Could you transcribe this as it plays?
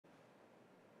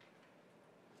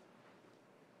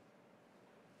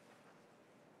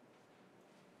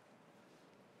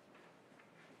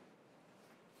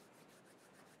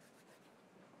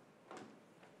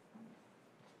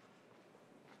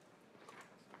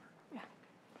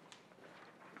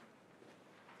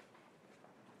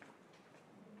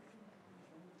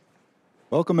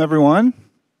Welcome, everyone.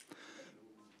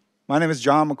 My name is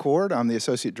John McCord. I'm the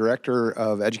Associate Director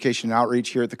of Education and Outreach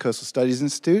here at the Coastal Studies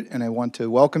Institute, and I want to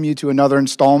welcome you to another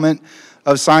installment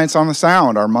of Science on the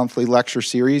Sound, our monthly lecture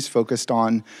series focused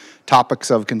on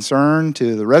topics of concern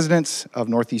to the residents of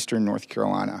northeastern North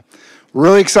Carolina. We're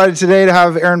really excited today to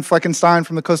have Erin Fleckenstein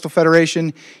from the Coastal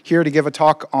Federation here to give a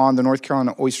talk on the North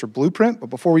Carolina Oyster Blueprint. But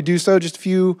before we do so, just a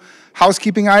few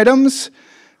housekeeping items.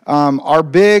 Our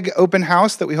big open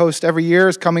house that we host every year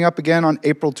is coming up again on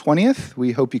April 20th.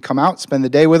 We hope you come out, spend the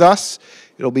day with us.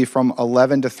 It'll be from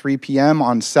 11 to 3 p.m.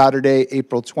 on Saturday,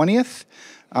 April 20th.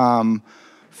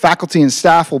 Faculty and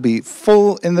staff will be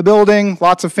full in the building,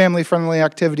 lots of family-friendly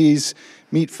activities,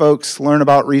 meet folks, learn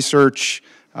about research.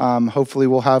 Hopefully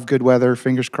we'll have good weather,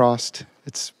 fingers crossed.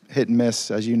 It's hit and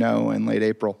miss, as you know, in late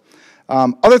April.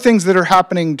 Other things that are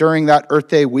happening during that Earth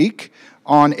Day week,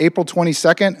 on April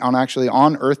 22nd,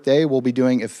 on Earth Day, we'll be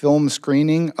doing a film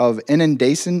screening of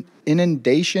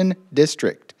Inundation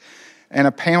District and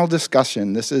a panel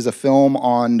discussion. This is a film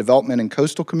on development in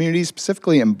coastal communities,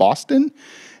 specifically in Boston.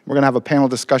 We're going to have a panel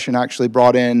discussion actually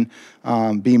brought in,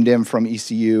 beamed in from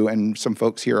ECU and some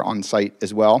folks here on site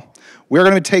as well. We're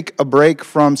going to take a break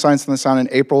from Science on the Sound in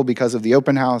April because of the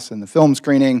open house and the film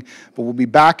screening, but we'll be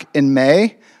back in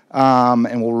May.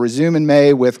 And we'll resume in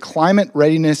May with Climate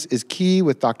Readiness is Key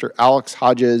with Dr. Alex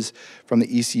Hodges from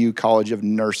the ECU College of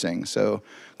Nursing. So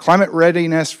climate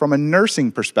readiness from a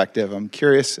nursing perspective. I'm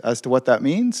curious as to what that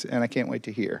means, and I can't wait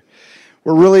to hear.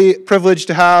 We're really privileged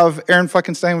to have Erin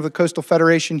Fleckenstein with the Coastal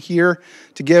Federation here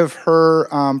to give her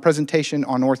presentation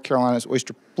on North Carolina's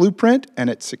Oyster Blueprint and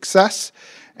its success.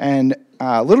 And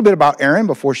a little bit about Erin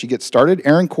before she gets started.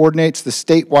 Erin coordinates the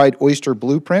statewide Oyster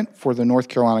Blueprint for the North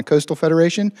Carolina Coastal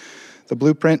Federation. The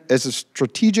blueprint is a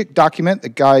strategic document that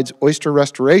guides oyster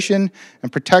restoration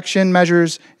and protection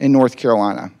measures in North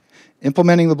Carolina.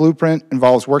 Implementing the blueprint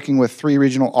involves working with 3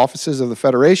 regional offices of the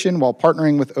Federation while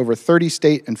partnering with over 30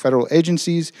 state and federal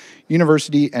agencies,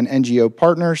 university and NGO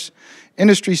partners,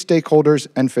 industry stakeholders,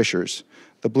 and fishers.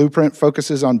 The blueprint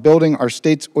focuses on building our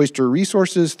state's oyster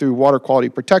resources through water quality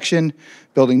protection,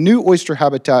 building new oyster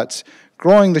habitats,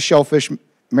 growing the shellfish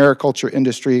mariculture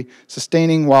industry,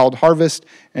 sustaining wild harvest,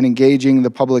 and engaging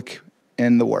the public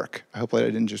in the work. I hope that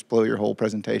I didn't just blow your whole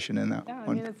presentation in that one. Yeah,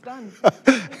 I mean, it's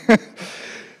done.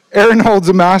 Erin holds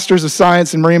a Master's of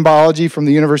Science in Marine Biology from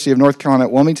the University of North Carolina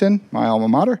at Wilmington, my alma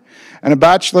mater, and a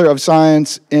Bachelor of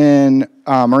Science in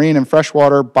Marine and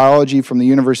Freshwater Biology from the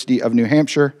University of New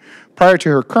Hampshire. Prior to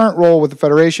her current role with the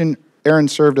Federation, Erin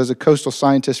served as a coastal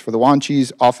scientist for the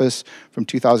WANCHI's office from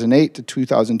 2008 to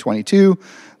 2022,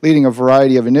 leading a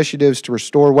variety of initiatives to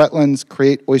restore wetlands,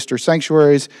 create oyster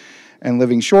sanctuaries, and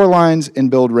living shorelines, and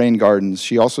build rain gardens.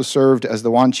 She also served as the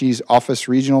WANCHI's office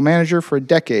regional manager for a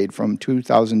decade from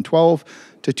 2012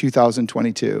 to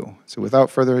 2022. So without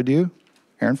further ado,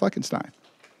 Erin Fleckenstein.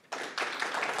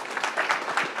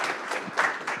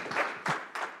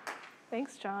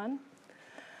 Thanks, John.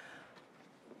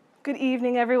 Good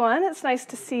evening, everyone. It's nice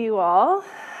to see you all.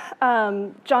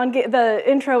 John, the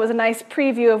intro was a nice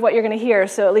preview of what you're going to hear,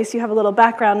 so at least you have a little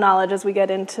background knowledge as we get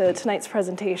into tonight's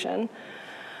presentation.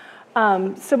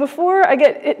 So before I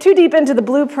get too deep into the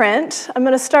blueprint, I'm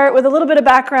going to start with a little bit of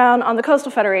background on the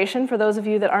Coastal Federation, for those of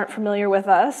you that aren't familiar with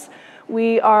us.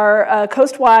 We are a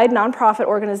coast-wide nonprofit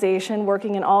organization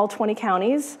working in all 20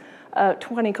 counties,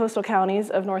 20 coastal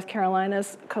counties of North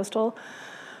Carolina's coastal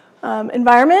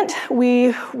environment.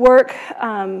 We work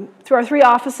through our 3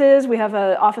 offices. We have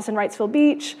an office in Wrightsville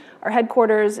Beach. Our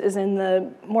headquarters is in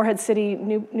the Morehead City,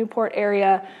 Newport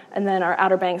area, and then our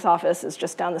Outer Banks office is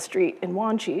just down the street in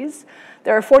WANCHI's.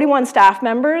 There are 41 staff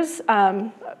members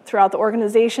throughout the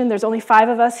organization. There's only 5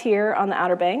 of us here on the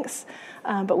Outer Banks,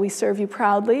 but we serve you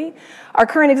proudly. Our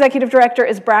current executive director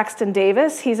is Braxton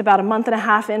Davis. He's about a month and a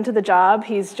half into the job.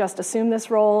 He's just assumed this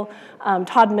role.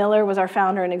 Todd Miller was our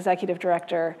founder and executive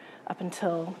director up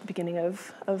until the beginning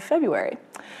of February.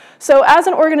 So as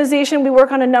an organization, we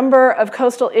work on a number of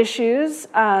coastal issues,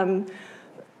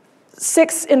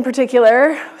 6 in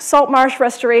particular: salt marsh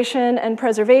restoration and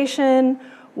preservation,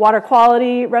 water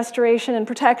quality restoration and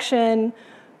protection,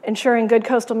 ensuring good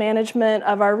coastal management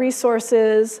of our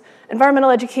resources, environmental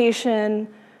education,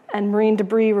 and marine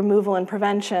debris removal and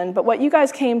prevention. But what you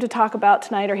guys came to talk about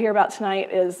tonight or hear about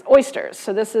tonight is oysters.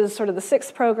 So this is sort of the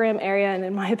 6th program area, and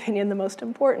in my opinion, the most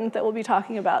important that we'll be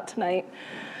talking about tonight.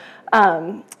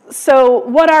 So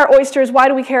what are oysters? Why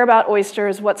do we care about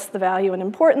oysters? What's the value and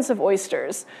importance of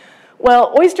oysters?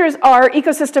 Well, oysters are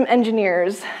ecosystem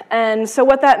engineers, and so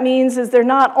what that means is they're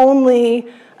not only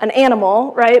an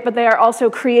animal, right, but they are also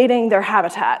creating their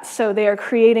habitats. So they are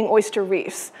creating oyster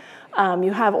reefs.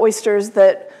 You have oysters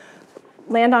that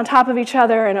land on top of each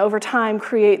other and over time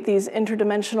create these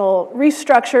interdimensional reef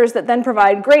structures that then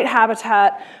provide great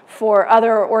habitat for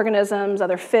other organisms,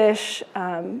 other fish,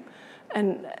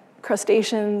 and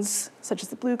crustaceans, such as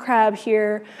the blue crab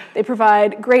here. They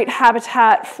provide great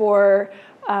habitat for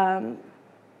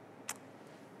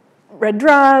red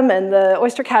drum and the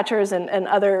oyster catchers and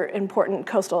other important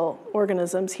coastal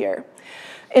organisms here.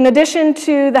 In addition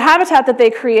to the habitat that they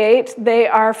create, they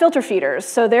are filter feeders.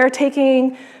 So they're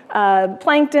taking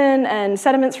plankton and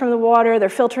sediments from the water, they're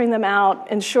filtering them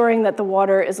out, ensuring that the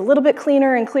water is a little bit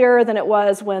cleaner and clearer than it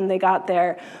was when they got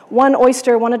there. One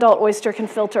adult oyster can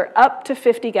filter up to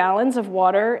 50 gallons of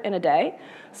water in a day.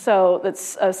 So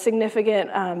that's a significant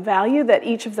value that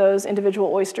each of those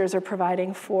individual oysters are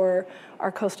providing for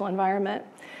our coastal environment.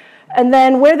 And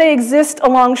then where they exist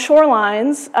along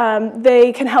shorelines,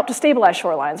 they can help to stabilize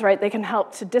shorelines, right? They can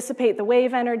help to dissipate the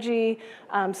wave energy,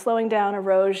 slowing down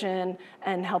erosion,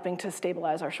 and helping to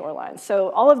stabilize our shorelines. So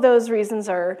all of those reasons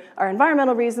are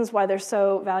environmental reasons why they're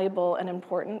so valuable and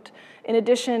important. In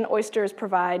addition, oysters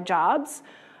provide jobs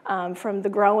from the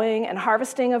growing and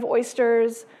harvesting of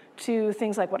oysters to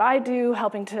things like what I do,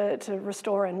 helping to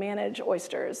restore and manage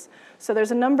oysters. So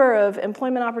there's a number of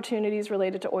employment opportunities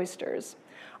related to oysters.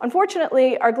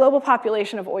 Unfortunately, our global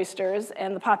population of oysters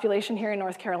and the population here in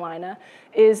North Carolina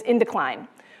is in decline.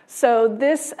 So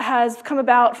this has come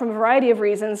about from a variety of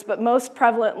reasons, but most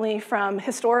prevalently from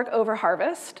historic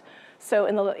overharvest. So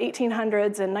in the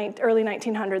 1800s and early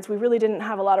 1900s, we really didn't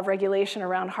have a lot of regulation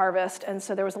around harvest, and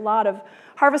so there was a lot of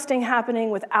harvesting happening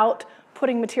without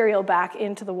putting material back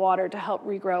into the water to help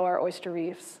regrow our oyster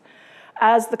reefs.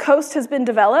 As the coast has been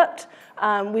developed,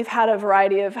 we've had a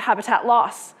variety of habitat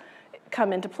loss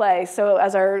come into play. So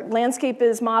as our landscape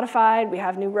is modified, we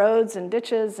have new roads and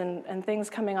ditches and things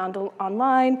coming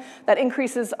online. That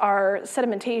increases our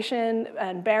sedimentation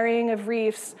and burying of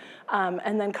reefs,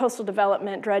 and then coastal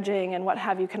development, dredging, and what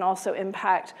have you can also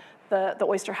impact the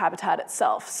oyster habitat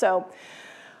itself. So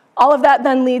all of that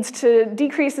then leads to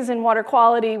decreases in water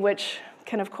quality, which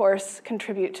can, of course,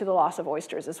 contribute to the loss of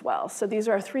oysters as well. So these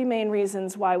are three main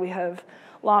reasons why we have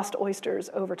lost oysters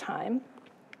over time.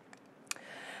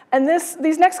 And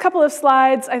these next couple of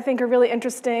slides, I think, are really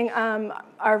interesting.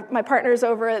 My partners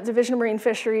over at Division of Marine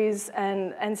Fisheries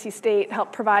and NC State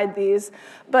helped provide these.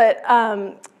 But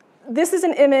this is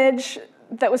an image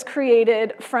that was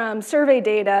created from survey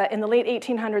data in the late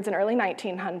 1800s and early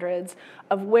 1900s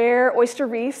of where oyster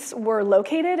reefs were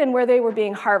located and where they were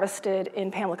being harvested in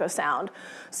Pamlico Sound.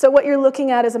 So what you're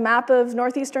looking at is a map of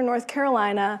northeastern North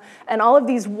Carolina, and all of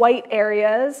these white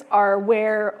areas are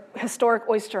where historic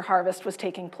oyster harvest was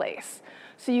taking place.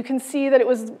 So you can see that it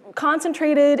was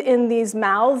concentrated in these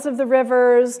mouths of the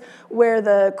rivers where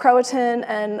the Croatan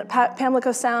and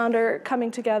Pamlico Sound are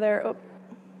coming together. Oh,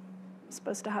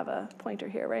 supposed to have a pointer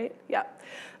here, right? Yeah.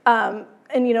 And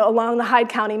along the Hyde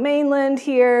County mainland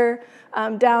here,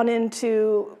 down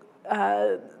into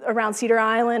around Cedar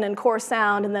Island and Core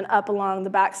Sound, and then up along the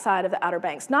backside of the Outer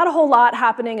Banks. Not a whole lot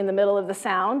happening in the middle of the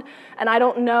Sound, and I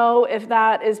don't know if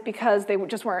that is because they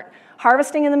just weren't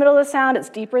harvesting in the middle of the Sound. It's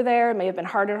deeper there, it may have been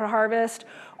harder to harvest,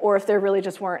 or if there really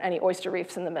just weren't any oyster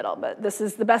reefs in the middle. But this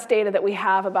is the best data that we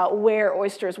have about where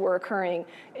oysters were occurring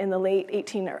in the late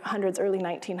 1800s, early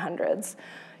 1900s.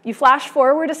 You flash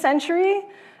forward a century,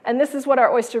 and this is what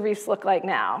our oyster reefs look like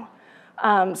now.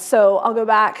 So I'll go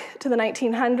back to the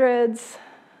 1900s,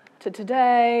 to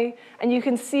today, and you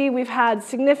can see we've had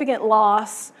significant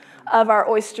loss of our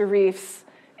oyster reefs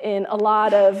in a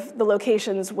lot of the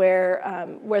locations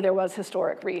where there was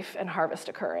historic reef and harvest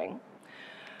occurring.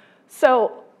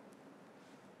 So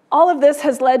all of this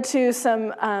has led to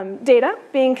some data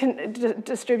being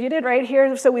distributed right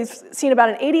here. So we've seen about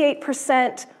an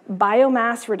 88%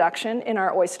 biomass reduction in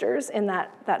our oysters in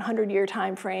that 100-year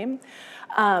time frame,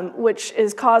 which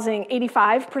is causing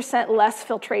 85% less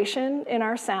filtration in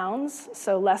our sounds,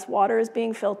 so less water is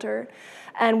being filtered,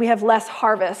 and we have less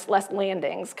harvest, less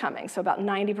landings coming, so about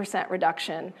 90%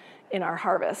 reduction in our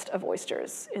harvest of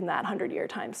oysters in that 100-year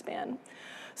time span.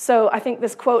 So I think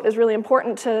this quote is really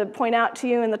important to point out to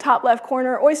you in the top left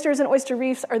corner. Oysters and oyster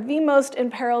reefs are the most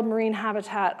imperiled marine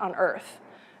habitat on Earth.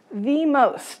 The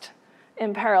most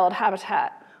imperiled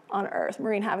habitat on Earth,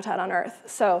 marine habitat on Earth.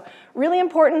 So really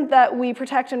important that we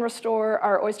protect and restore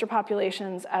our oyster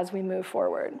populations as we move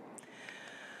forward.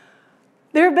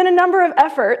 There have been a number of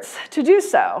efforts to do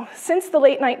so. Since the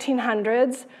late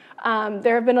 1900s,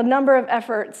 there have been a number of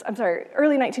efforts,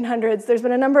 early 1900s, there's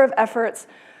been a number of efforts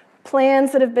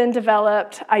plans that have been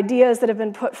developed, ideas that have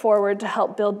been put forward to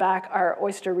help build back our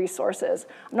oyster resources.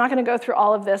 I'm not going to go through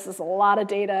all of this. There's a lot of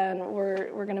data, and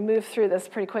we're going to move through this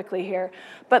pretty quickly here.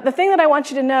 But the thing that I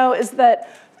want you to know is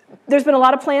that there's been a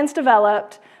lot of plans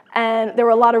developed, and there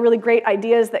were a lot of really great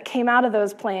ideas that came out of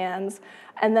those plans.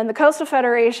 And then the Coastal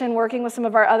Federation, working with some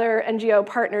of our other NGO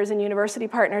partners and university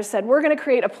partners, said, we're going to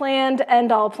create a plan to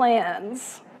end all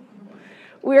plans.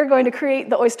 We're going to create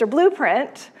the Oyster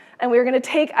Blueprint, and we're going to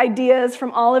take ideas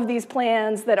from all of these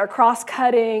plans that are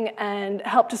cross-cutting and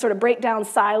help to sort of break down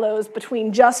silos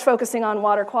between just focusing on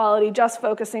water quality, just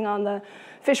focusing on the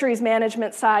fisheries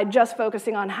management side, just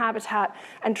focusing on habitat,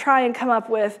 and try and come up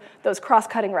with those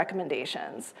cross-cutting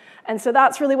recommendations. And so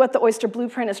that's really what the Oyster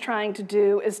Blueprint is trying to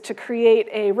do, is to create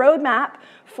a roadmap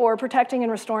for protecting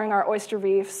and restoring our oyster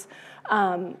reefs,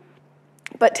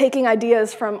 but taking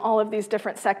ideas from all of these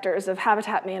different sectors of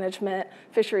habitat management,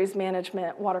 fisheries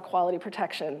management, water quality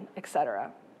protection, et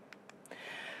cetera.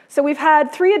 So we've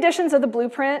had 3 editions of the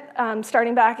blueprint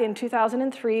starting back in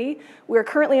 2003. We're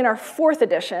currently in our 4th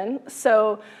edition.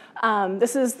 So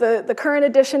this is the current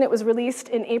edition. It was released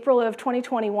in April of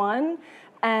 2021.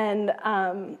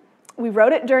 And we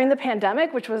wrote it during the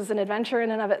pandemic, which was an adventure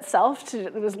in and of itself.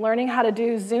 It was learning how to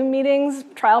do Zoom meetings,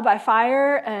 trial by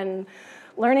fire, and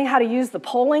learning how to use the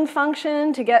polling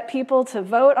function to get people to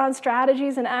vote on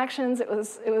strategies and actions. It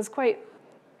was quite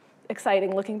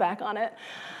exciting looking back on it.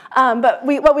 But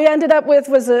what we ended up with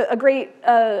was a great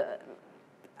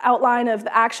outline of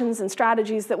the actions and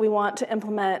strategies that we want to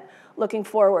implement looking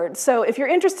forward. So if you're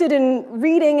interested in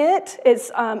reading it, it's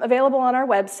available on our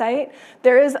website.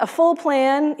 There is a full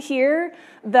plan here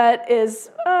that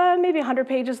is maybe 100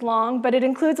 pages long, but it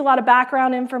includes a lot of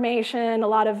background information, a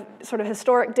lot of sort of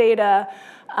historic data,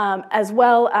 as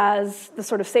well as the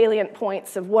sort of salient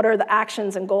points of what are the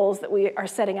actions and goals that we are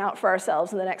setting out for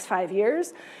ourselves in the next 5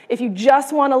 years. If you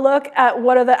just want to look at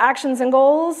what are the actions and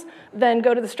goals, then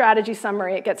go to the strategy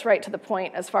summary. It gets right to the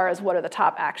point as far as what are the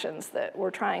top actions that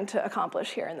we're trying to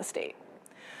accomplish here in the state.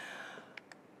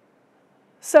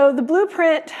 So the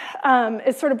blueprint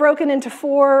is sort of broken into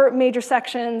 4 major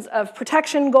sections of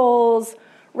protection goals,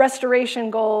 restoration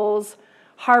goals,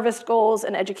 harvest goals,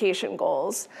 and education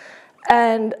goals.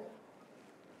 And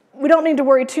we don't need to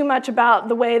worry too much about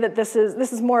the way that this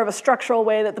is more of a structural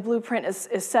way that the blueprint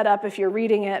is set up if you're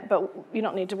reading it, but you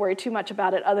don't need to worry too much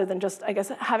about it other than just, I guess,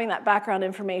 having that background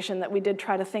information that we did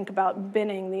try to think about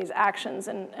binning these actions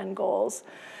and goals.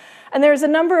 And there's a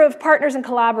number of partners and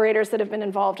collaborators that have been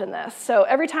involved in this. So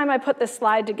every time I put this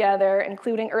slide together,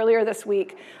 including earlier this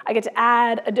week, I get to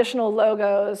add additional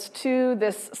logos to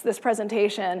this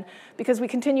presentation because we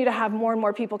continue to have more and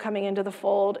more people coming into the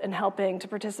fold and helping to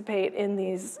participate in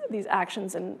these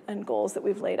actions and goals that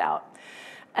we've laid out.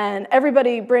 And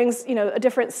everybody brings, a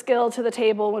different skill to the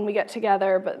table when we get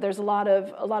together, but there's a lot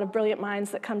of brilliant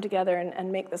minds that come together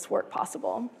and make this work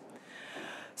possible.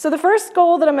 So the first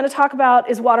goal that I'm going to talk about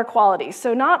is water quality.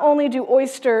 So not only do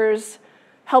oysters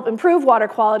help improve water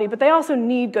quality, but they also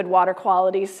need good water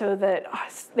quality so that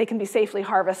they can be safely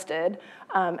harvested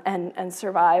and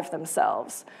survive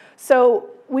themselves. So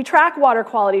we track water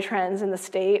quality trends in the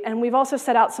state, and we've also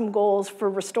set out some goals for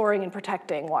restoring and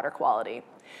protecting water quality.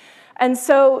 And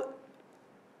so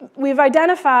we've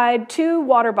identified 2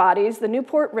 water bodies, the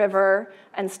Newport River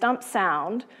and Stump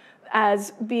Sound,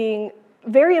 as being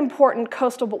very important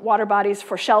coastal water bodies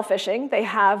for shell fishing. They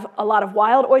have a lot of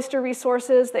wild oyster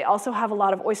resources. They also have a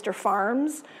lot of oyster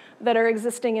farms that are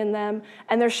existing in them,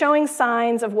 and they're showing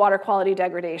signs of water quality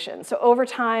degradation. So over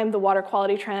time, the water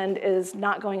quality trend is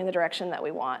not going in the direction that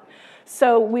we want.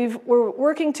 So we're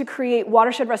working to create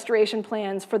watershed restoration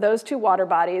plans for those 2 water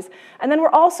bodies, and then we're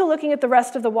also looking at the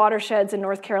rest of the watersheds in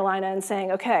North Carolina and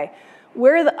saying, okay,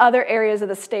 where are the other areas of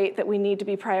the state that we need to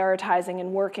be prioritizing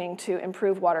and working to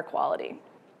improve water quality?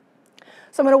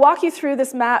 So I'm going to walk you through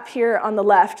this map here on the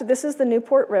left. This is the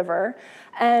Newport River.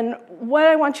 And what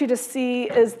I want you to see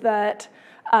is that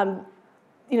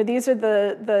these are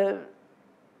the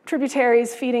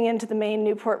tributaries feeding into the main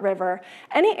Newport River.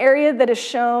 Any area that is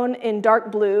shown in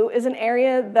dark blue is an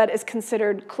area that is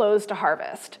considered closed to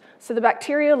harvest. So the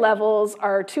bacteria levels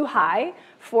are too high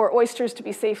for oysters to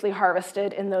be safely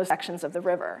harvested in those sections of the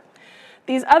river.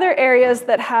 These other areas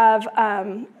that have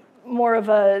more of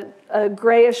a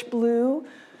grayish blue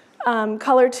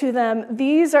color to them,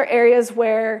 these are areas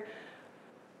where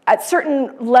at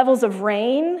certain levels of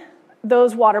rain,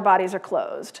 those water bodies are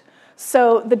closed.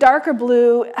 So the darker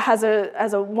blue has a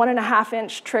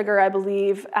 1.5-inch trigger, I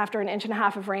believe. After 1.5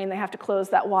 inches of rain, they have to close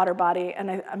that water body,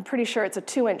 and I'm pretty sure it's a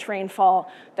 2-inch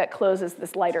rainfall that closes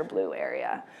this lighter blue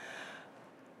area.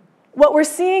 What we're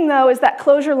seeing, though, is that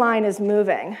closure line is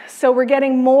moving. So we're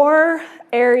getting more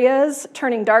areas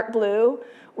turning dark blue.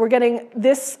 We're getting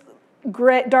this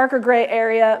darker gray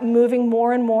area moving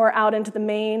more and more out into the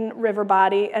main river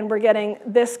body, and we're getting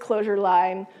this closure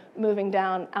line moving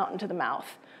down out into the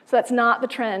mouth. So that's not the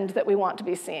trend that we want to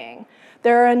be seeing.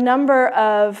 There are a number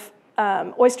of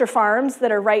oyster farms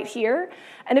that are right here,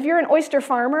 and if you're an oyster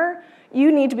farmer,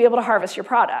 you need to be able to harvest your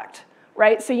product,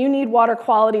 right? So you need water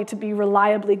quality to be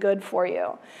reliably good for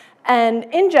you. And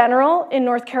in general, in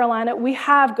North Carolina, we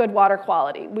have good water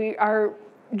quality.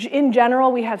 In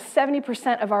general, we have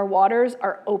 70% of our waters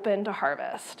are open to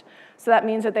harvest. So that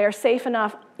means that they are safe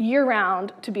enough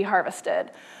year-round to be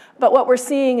harvested. But what we're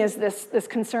seeing is this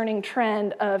concerning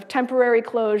trend of temporary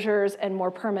closures and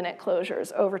more permanent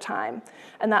closures over time.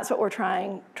 And that's what we're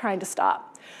trying to stop.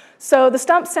 So the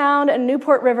Stump Sound and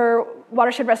Newport River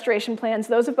watershed restoration plans,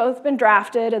 those have both been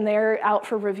drafted and they're out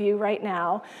for review right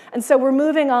now. And so we're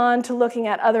moving on to looking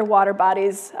at other water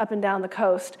bodies up and down the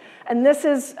coast. And this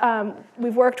is,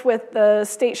 we've worked with the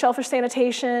State Shellfish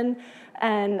Sanitation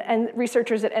and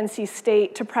researchers at NC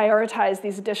State to prioritize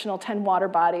these additional 10 water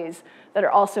bodies that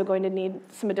are also going to need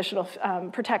some additional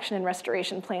protection and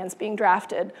restoration plans being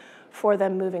drafted for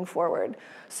them moving forward.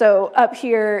 So up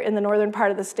here in the northern part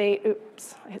of the state,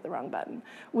 oops, I hit the wrong button.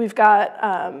 We've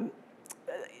got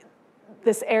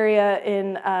this area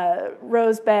in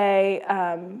Rose Bay,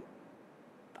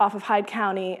 off of Hyde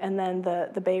County, and then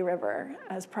the Bay River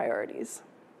as priorities.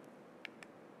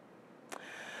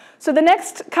 So the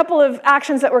next couple of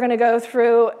actions that we're going to go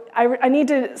through, I need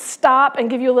to stop and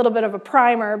give you a little bit of a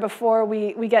primer before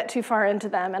we get too far into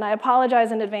them. And I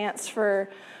apologize in advance for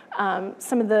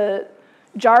some of the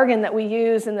jargon that we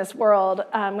use in this world.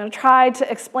 I'm going to try to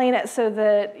explain it so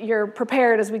that you're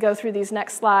prepared as we go through these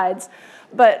next slides.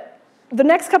 But the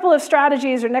next couple of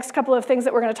strategies or next couple of things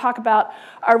that we're going to talk about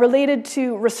are related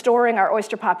to restoring our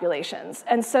oyster populations.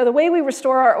 And so the way we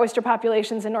restore our oyster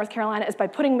populations in North Carolina is by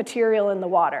putting material in the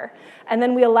water. And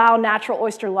then we allow natural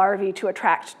oyster larvae to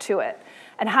attract to it.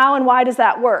 And how and why does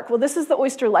that work? Well, this is the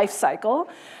oyster life cycle.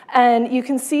 And you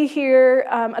can see here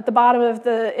at the bottom of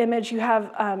the image, you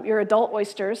have your adult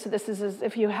oysters. So this is as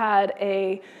if you had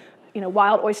a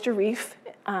wild oyster reef.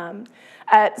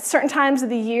 At certain times of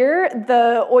the year,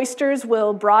 the oysters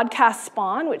will broadcast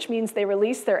spawn, which means they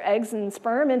release their eggs and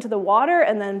sperm into the water,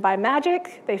 and then by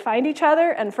magic, they find each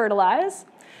other and fertilize.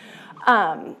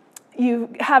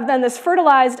 You have then this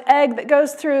fertilized egg that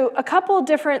goes through a couple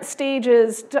different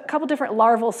stages, a couple different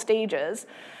larval stages.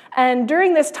 And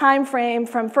during this time frame,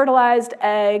 from fertilized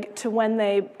egg to when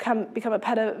they become a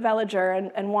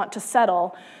petavillager and want to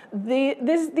settle,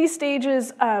 these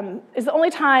stages is the only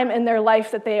time in their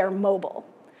life that they are mobile.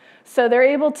 So they're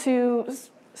able to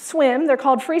swim. They're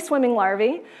called free-swimming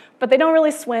larvae, but they don't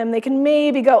really swim. They can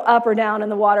maybe go up or down in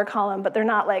the water column, but they're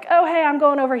not like, oh, hey, I'm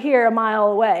going over here a mile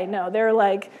away. No, they're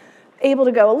like able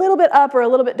to go a little bit up or a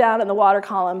little bit down in the water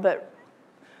column, but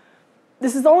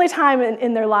this is the only time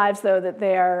in their lives, though, that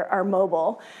they are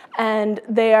mobile, and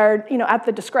they are, at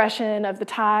the discretion of the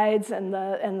tides and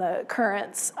the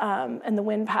currents and the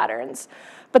wind patterns.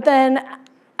 But then,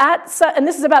 and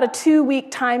this is about a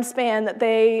 2-week time span that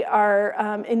they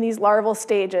are in these larval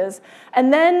stages,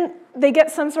 and then they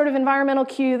get some sort of environmental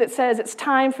cue that says it's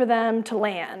time for them to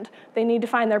land. They need to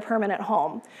find their permanent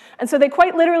home. And so they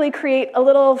quite literally create a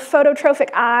little phototrophic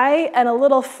eye and a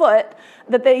little foot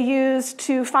that they use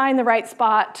to find the right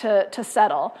spot to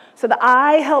settle. So the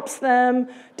eye helps them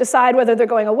decide whether they're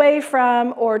going away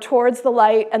from or towards the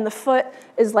light, and the foot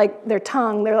is like their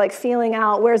tongue. They're like feeling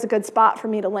out, where's a good spot for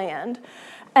me to land?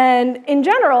 And in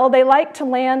general, they like to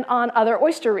land on other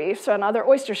oyster reefs or on other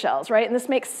oyster shells, right? And this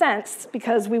makes sense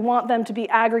because we want them to be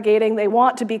aggregating. They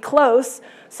want to be close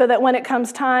so that when it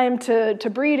comes time to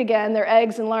breed again, their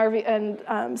eggs and larvae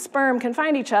and sperm can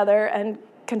find each other and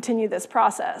continue this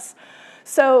process.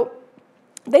 So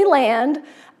they land,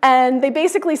 and they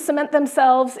basically cement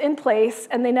themselves in place,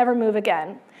 and they never move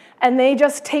again. And they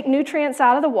just take nutrients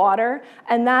out of the water,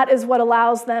 and that is what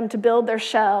allows them to build their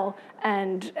shell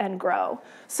and grow.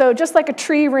 So just like a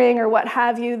tree ring or what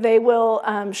have you, they will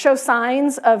show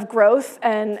signs of growth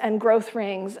and growth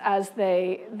rings as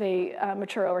they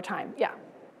mature over time. Yeah?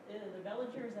 The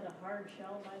villager, is that a hard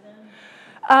shell by then?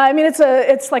 I mean,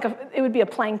 it would be a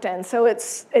plankton, so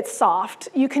it's soft.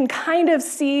 You can kind of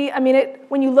see,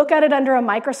 when you look at it under a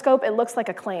microscope, it looks like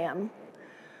a clam,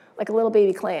 like a little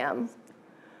baby clam.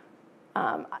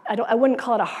 I wouldn't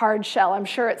call it a hard shell. I'm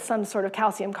sure it's some sort of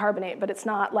calcium carbonate, but it's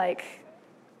not like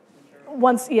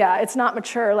it's not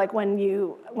mature like when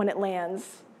it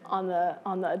lands on the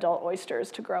adult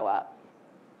oysters to grow up.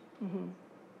 Mm-hmm.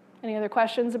 Any other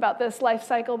questions about this life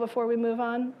cycle before we move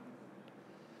on?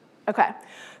 Okay,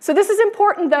 so this is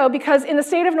important though, because in the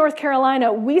state of North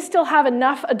Carolina, we still have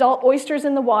enough adult oysters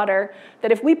in the water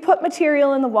that if we put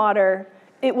material in the water,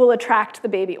 it will attract the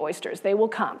baby oysters. They will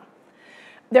come.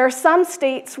 There are some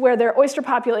states where their oyster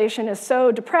population is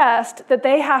so depressed that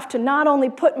they have to not only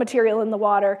put material in the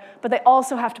water, but they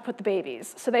also have to put the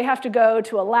babies. So they have to go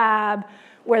to a lab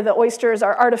where the oysters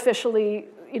are artificially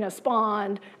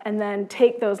spawned, and then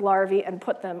take those larvae and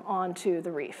put them onto the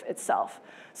reef itself.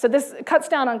 So this cuts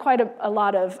down on quite a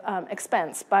lot of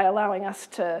expense by allowing us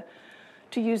to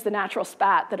use the natural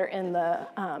spat that are in the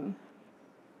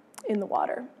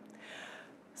water.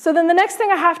 So then the next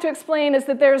thing I have to explain is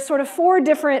that there's sort of 4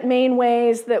 different main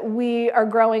ways that we are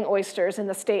growing oysters in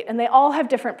the state, and they all have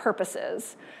different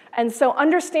purposes. And so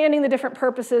understanding the different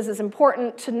purposes is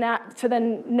important to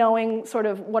then knowing sort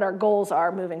of what our goals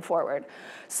are moving forward.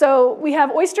 So we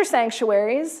have oyster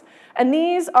sanctuaries, and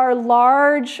these are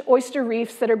large oyster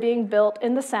reefs that are being built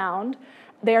in the Sound.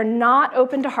 They are not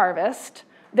open to harvest.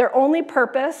 Their only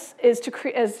purpose is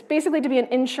basically to be an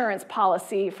insurance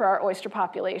policy for our oyster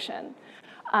population.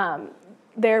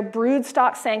 They're brood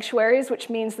stock sanctuaries, which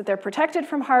means that they're protected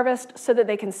from harvest so that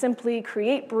they can simply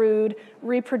create brood,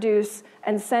 reproduce,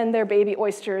 and send their baby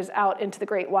oysters out into the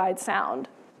Great Wide Sound.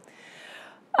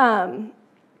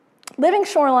 Living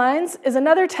shorelines is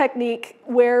another technique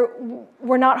where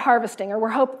we're not harvesting, or we're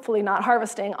hopefully not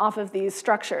harvesting off of these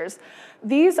structures.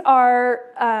 These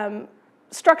are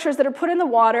structures that are put in the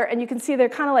water, and you can see they're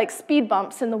kind of like speed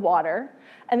bumps in the water.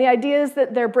 And the idea is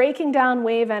that they're breaking down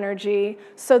wave energy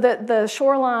so that the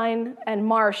shoreline and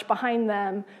marsh behind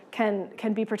them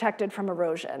can be protected from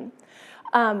erosion.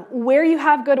 Where you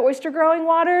have good oyster growing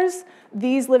waters,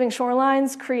 these living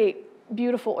shorelines create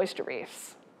beautiful oyster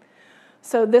reefs.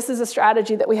 So this is a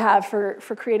strategy that we have for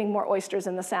creating more oysters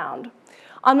in the Sound.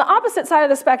 On the opposite side of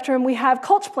the spectrum, we have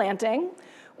culch planting,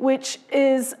 which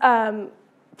is,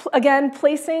 again,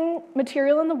 placing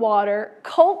material in the water.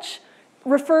 Culch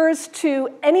refers to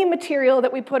any material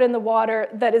that we put in the water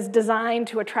that is designed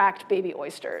to attract baby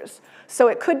oysters. So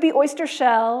it could be oyster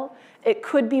shell, it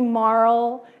could be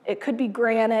marl, it could be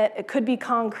granite, it could be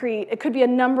concrete, it could be a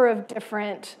number of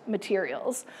different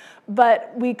materials.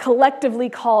 But we collectively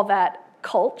call that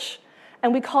culch,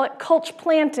 and we call it culch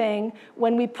planting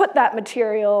when we put that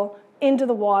material into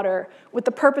the water with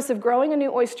the purpose of growing a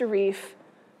new oyster reef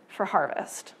for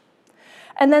harvest.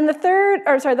 And then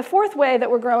the fourth way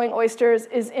that we're growing oysters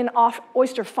is in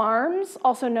oyster farms,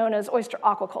 also known as oyster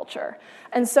aquaculture.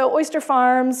 And so oyster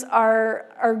farms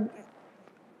are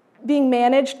being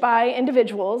managed by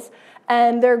individuals,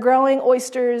 and they're growing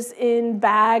oysters in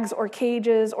bags or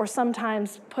cages, or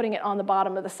sometimes putting it on the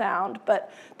bottom of the Sound.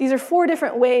 But these are 4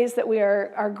 different ways that we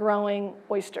are growing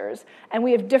oysters, and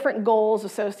we have different goals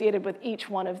associated with each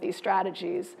one of these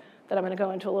strategies that I'm going to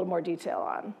go into a little more detail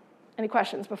on. Any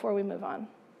questions before we move on?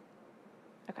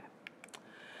 Okay.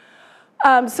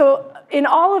 So in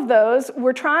all of those,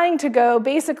 we're trying to go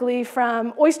basically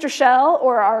from oyster shell,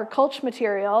 or our culch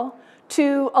material,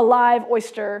 to a live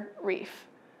oyster reef.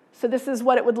 So this is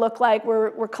what it would look like.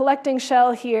 We're collecting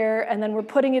shell here, and then we're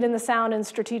putting it in the Sound in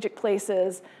strategic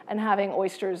places and having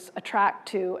oysters attract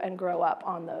to and grow up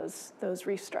on those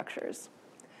reef structures.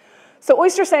 So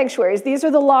oyster sanctuaries, these are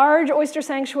the large oyster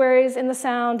sanctuaries in the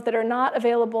Sound that are not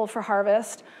available for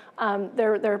harvest.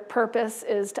 Their purpose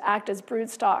is to act as brood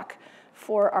stock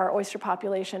for our oyster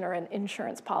population, or an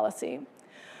insurance policy.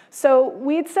 So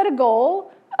we'd set a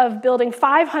goal of building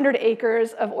 500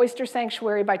 acres of oyster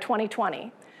sanctuary by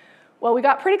 2020. Well, we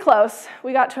got pretty close.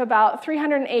 We got to about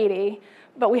 380,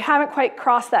 but we haven't quite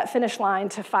crossed that finish line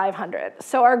to 500.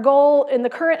 So our goal in the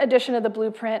current edition of the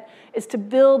blueprint is to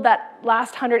build that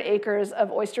last 100 acres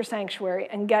of oyster sanctuary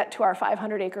and get to our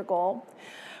 500-acre goal.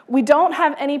 We don't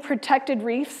have any protected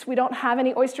reefs. We don't have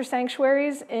any oyster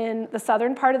sanctuaries in the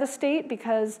southern part of the state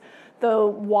because the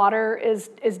water is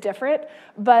different,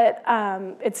 but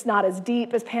it's not as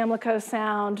deep as Pamlico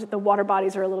Sound. The water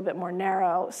bodies are a little bit more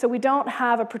narrow. So we don't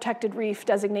have a protected reef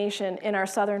designation in our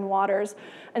southern waters.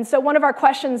 And so one of our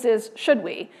questions is, should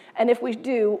we? And if we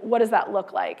do, what does that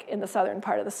look like in the southern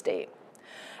part of the state?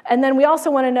 And then we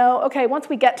also want to know, okay, once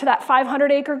we get to that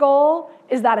 500-acre goal,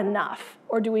 is that enough?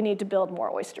 Or do we need to build more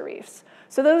oyster reefs?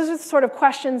 So those are the sort of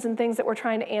questions and things that we're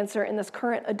trying to answer in this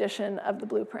current edition of the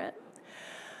blueprint.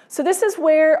 So this is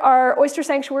where our oyster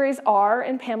sanctuaries are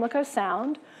in Pamlico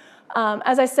Sound.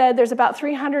 As I said, there's about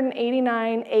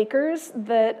 389 acres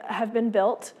that have been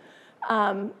built,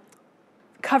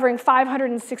 covering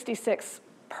 566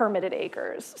 permitted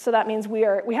acres. So that means we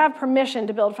have permission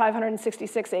to build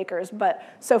 566 acres, but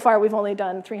so far we've only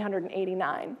done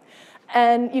 389.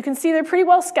 And you can see they're pretty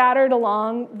well scattered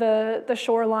along the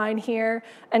shoreline here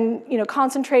and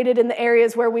concentrated in the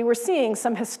areas where we were seeing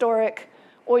some historic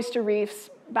oyster reefs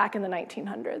back in the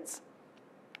 1900s.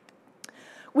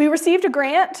 We received a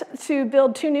grant to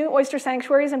build 2 new oyster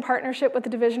sanctuaries in partnership with the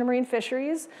Division of Marine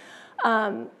Fisheries.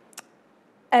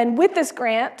 And with this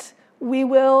grant, we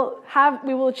will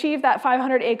achieve that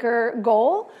 500-acre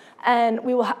goal, and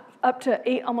we will have up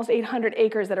to almost 800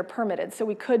 acres that are permitted, so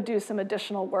we could do some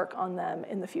additional work on them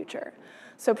in the future.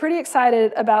 So pretty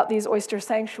excited about these oyster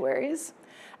sanctuaries.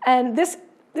 And this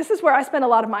is where I spend a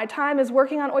lot of my time, is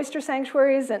working on oyster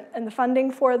sanctuaries and the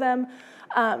funding for them.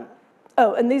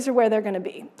 And these are where they're going to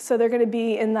be. So they're going to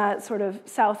be in that sort of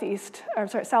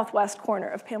southwest corner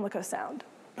of Pamlico Sound.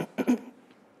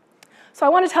 So I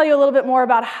want to tell you a little bit more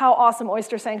about how awesome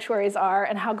oyster sanctuaries are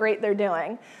and how great they're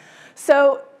doing.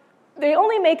 So they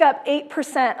only make up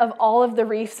 8% of all of the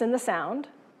reefs in the Sound,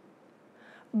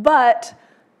 but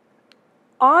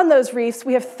on those reefs,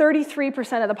 we have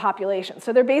 33% of the population.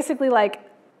 So they're basically like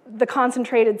the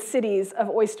concentrated cities of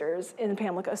oysters in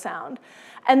Pamlico Sound.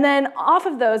 And then off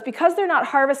of those, because they're not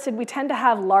harvested, we tend to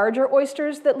have larger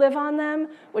oysters that live on them,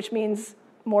 which means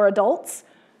more adults.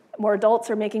 More adults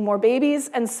are making more babies,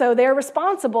 and so they're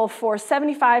responsible for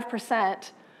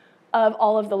 75% of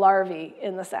all of the larvae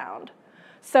in the Sound.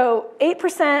 So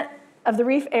 8% of the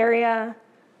reef area,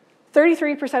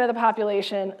 33% of the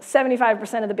population,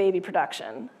 75% of the baby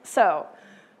production. So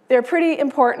they're pretty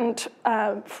important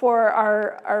for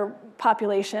our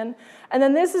population. And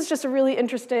then this is just a really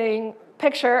interesting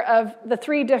picture of the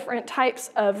 3 different types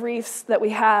of reefs that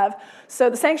we have. So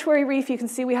the sanctuary reef, you can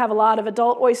see we have a lot of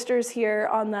adult oysters here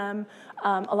on them,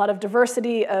 a lot of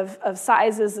diversity of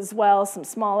sizes as well, some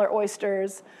smaller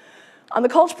oysters. On the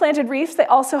culch-planted reefs, they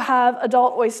also have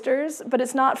adult oysters, but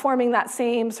it's not forming that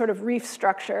same sort of reef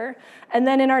structure. And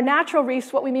then in our natural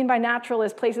reefs, what we mean by natural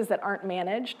is places that aren't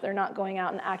managed. They're not going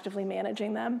out and actively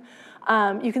managing them.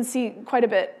 You can see quite a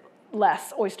bit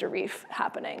less oyster reef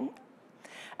happening.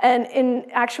 And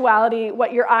in actuality,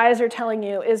 what your eyes are telling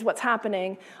you is what's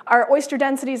happening. Our oyster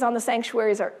densities on the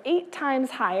sanctuaries are 8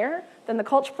 times higher than the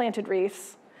culch-planted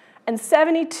reefs and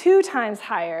 72 times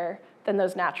higher than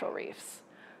those natural reefs.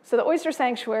 So the oyster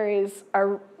sanctuaries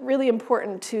are really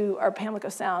important to our Pamlico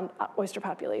Sound oyster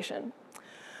population.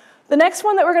 The next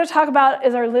one that we're going to talk about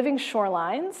is our living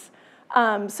shorelines.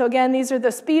 So again, these are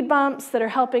the speed bumps that are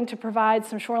helping to provide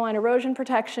some shoreline erosion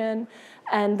protection,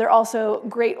 and they're also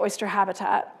great oyster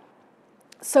habitat.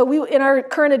 So in our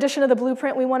current edition of the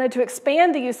blueprint, we wanted to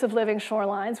expand the use of living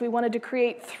shorelines. We wanted to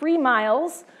create 3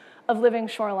 miles of living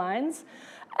shorelines,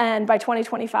 and by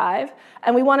 2025,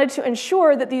 and we wanted to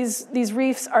ensure that these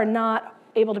reefs are not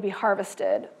able to be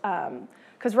harvested.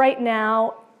 Because right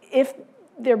now, if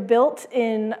they're built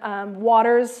in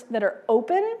waters that are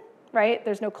open, right,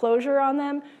 there's no closure on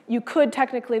them, you could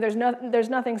technically, there's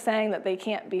nothing saying that they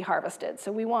can't be harvested.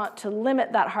 So we want to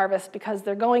limit that harvest because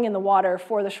they're going in the water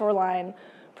for the shoreline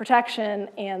protection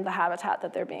and the habitat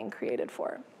that they're being created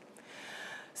for.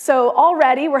 So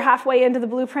already, we're halfway into the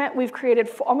blueprint. We've created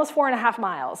almost 4.5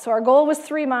 miles. So our goal was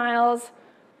 3 miles.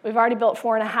 We've already built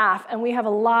 4.5, and we have a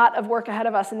lot of work ahead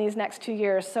of us in these next 2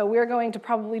 years. So we're going to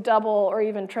probably double or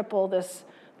even triple this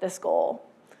goal,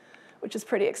 which is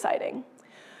pretty exciting.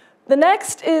 The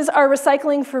next is our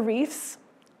recycling for reefs.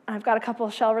 I've got a couple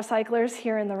of shell recyclers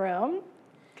here in the room. You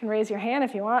can raise your hand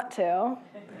if you want to.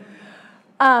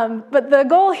 But the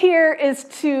goal here is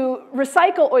to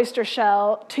recycle oyster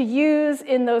shell to use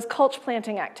in those culch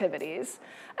planting activities.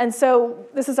 And so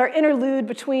this is our interlude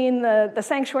between the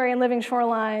sanctuary and living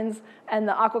shorelines and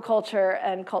the aquaculture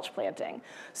and culch planting.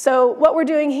 So what we're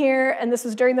doing here, and this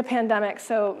was during the pandemic,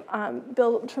 so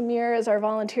Bill Tremere is our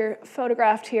volunteer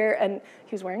photographed here, and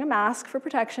he was wearing a mask for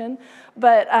protection,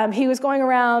 but he was going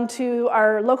around to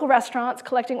our local restaurants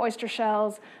collecting oyster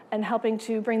shells and helping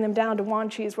to bring them down to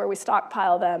Wanchis where we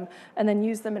stockpile them and then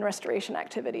use them in restoration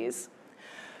activities.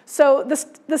 So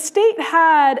the state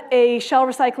had a shell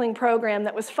recycling program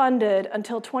that was funded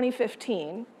until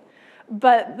 2015,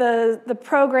 but the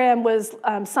program was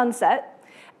sunset.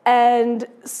 And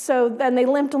so then they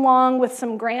limped along with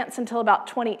some grants until about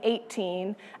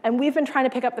 2018, and we've been trying to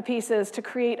pick up the pieces to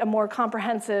create a more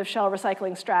comprehensive shell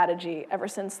recycling strategy ever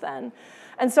since then.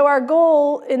 And so our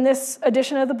goal in this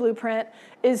edition of the blueprint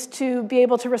is to be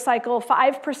able to recycle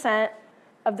 5%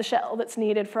 of the shell that's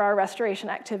needed for our restoration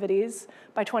activities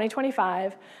by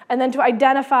 2025, and then to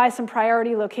identify some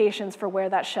priority locations for where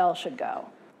that shell should go.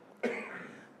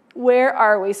 Where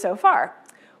are we so far?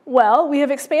 Well, we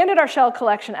have expanded our shell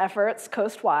collection efforts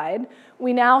coast-wide.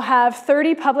 We now have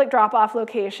 30 public drop-off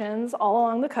locations all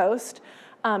along the coast.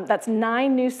 That's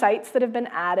 9 new sites that have been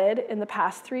added in the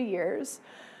past 3 years.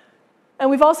 And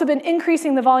we've also been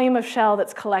increasing the volume of shell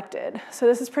that's collected. So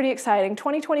this is pretty exciting.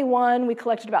 2021, we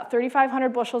collected about 3,500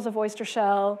 bushels of oyster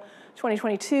shell.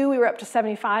 2022, we were up to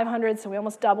 7,500, so we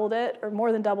almost doubled it, or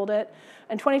more than doubled it.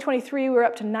 And 2023, we were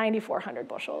up to 9,400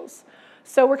 bushels.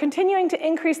 So we're continuing to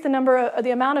increase the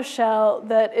amount of shell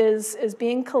that is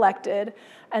being collected.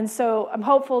 And so I'm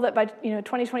hopeful that by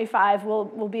 2025,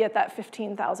 we'll be at that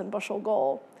 15,000 bushel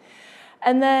goal.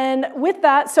 And then with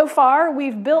that, so far,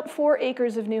 we've built 4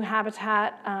 acres of new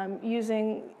habitat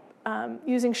using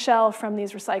shell from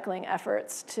these recycling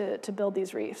efforts to build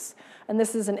these reefs. And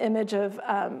this is an image of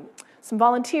some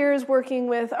volunteers working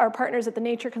with our partners at the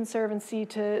Nature Conservancy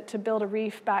to build a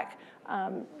reef back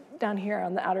down here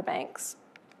on the Outer Banks.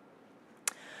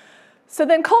 So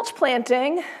then culch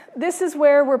planting, this is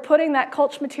where we're putting that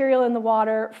culch material in the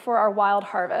water for our wild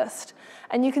harvest.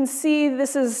 And you can see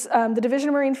this is the Division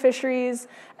of Marine Fisheries,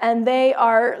 and they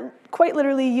are quite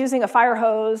literally using a fire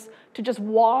hose to just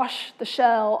wash the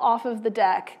shell off of the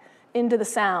deck into the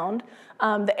sound.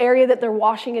 The area that they're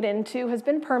washing it into has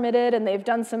been permitted, and they've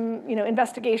done some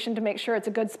investigation to make sure it's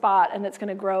a good spot and it's going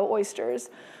to grow oysters.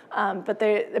 But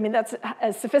that's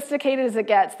as sophisticated as it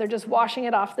gets. They're just washing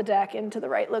it off the deck into the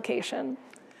right location.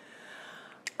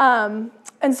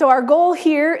 And so our goal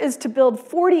here is to build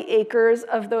 40 acres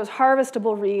of those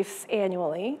harvestable reefs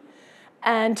annually,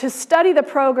 and to study the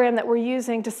program that we're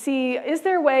using to see, is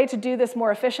there a way to do this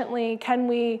more efficiently? Can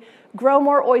we grow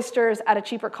more oysters at a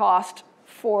cheaper cost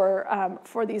for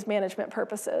these management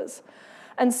purposes?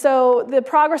 And so the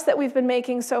progress that we've been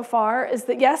making so far is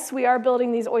that, yes, we are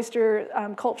building these oyster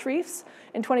culch reefs.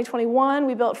 In 2021,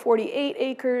 we built 48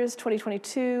 acres,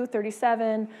 2022,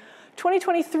 37.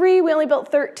 2023, we only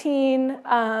built 13,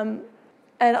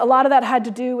 and a lot of that had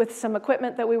to do with some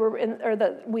equipment that we were in, or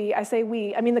that we, I say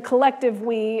we, I mean the collective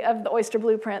we of the Oyster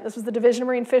Blueprint. This was the Division of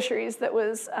Marine Fisheries that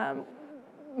was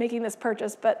making this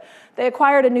purchase, but they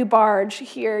acquired a new barge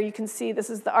here. You can see this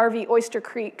is the RV Oyster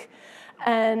Creek,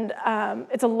 and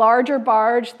it's a larger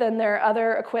barge than their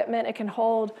other equipment. It can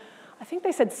hold, I think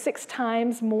they said 6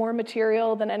 times more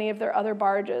material than any of their other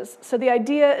barges. So the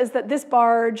idea is that this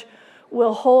barge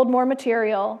will hold more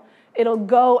material, it'll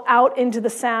go out into the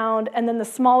sound, and then the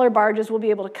smaller barges will be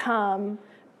able to come,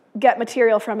 get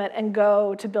material from it, and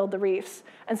go to build the reefs.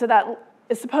 And so that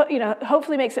is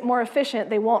hopefully makes it more efficient.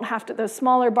 They won't have to, those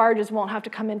smaller barges won't have to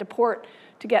come into port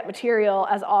to get material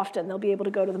as often. They'll be able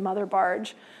to go to the mother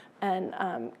barge and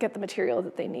get the material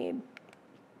that they need.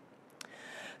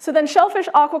 So then shellfish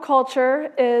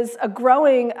aquaculture is a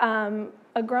growing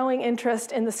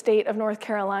interest in the state of North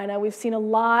Carolina. We've seen a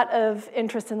lot of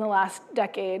interest in the last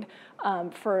decade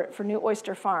for new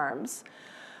oyster farms.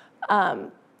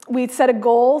 We set a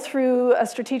goal through a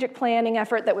strategic planning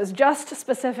effort that was just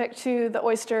specific to the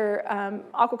oyster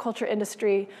aquaculture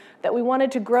industry, that we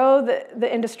wanted to grow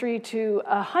the industry to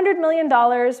 $100 million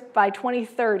by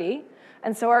 2030.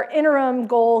 And so our interim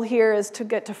goal here is to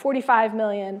get to $45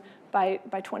 million by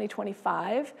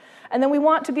 2025. And then we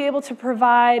want to be able to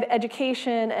provide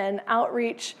education and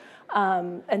outreach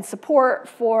and support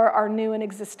for our new and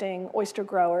existing oyster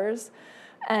growers.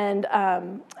 And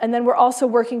then we're also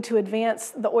working to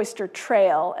advance the oyster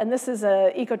trail. And this is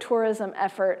an ecotourism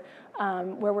effort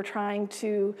where we're trying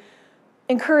to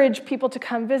encourage people to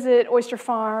come visit oyster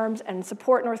farms and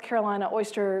support North Carolina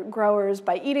oyster growers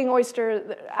by eating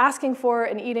oysters, asking for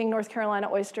and eating North Carolina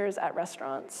oysters at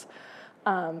restaurants.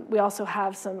 We also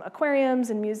have some aquariums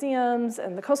and museums,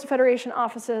 and the Coastal Federation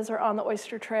offices are on the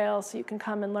oyster trail, so you can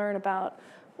come and learn about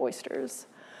oysters.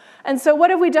 And so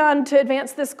what have we done to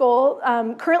advance this goal?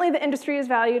 Currently, the industry is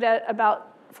valued at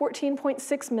about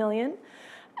 $14.6 million,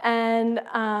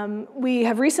 and we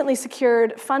have recently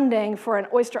secured funding for an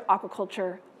oyster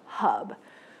aquaculture hub.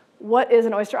 What is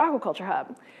an oyster aquaculture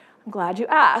hub? I'm glad you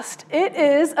asked. It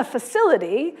is a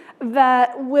facility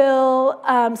that will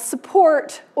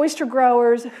support oyster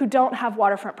growers who don't have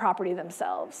waterfront property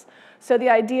themselves. So the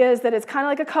idea is that it's kind of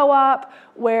like a co-op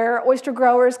where oyster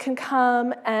growers can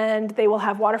come and they will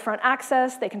have waterfront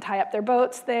access. They can tie up their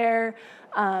boats there.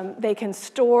 They can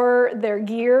store their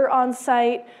gear on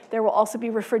site. There will also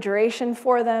be refrigeration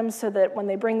for them so that when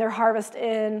they bring their harvest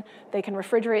in, they can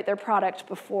refrigerate their product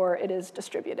before it is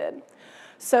distributed.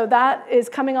 So that is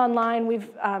coming online.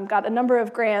 We've got a number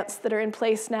of grants that are in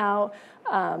place now,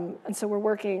 and so we're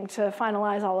working to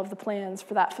finalize all of the plans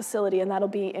for that facility, and that'll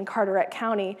be in Carteret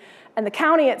County. And the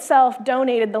county itself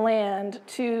donated the land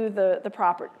to the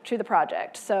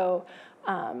project. So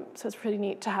So it's pretty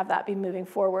neat to have that be moving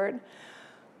forward.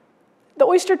 The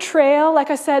Oyster Trail, like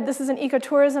I said, this is an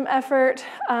ecotourism effort.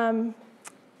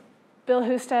 Bill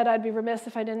Husted, I'd be remiss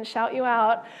if I didn't shout you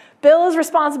out. Bill is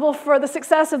responsible for the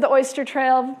success of the Oyster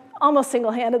Trail almost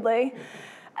single-handedly.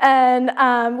 And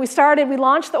we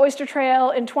launched the Oyster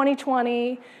Trail in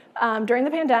 2020 during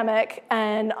the pandemic,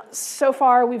 and so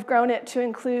far we've grown it to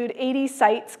include 80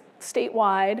 sites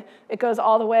statewide. It goes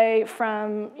all the way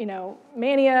from,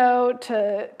 Manio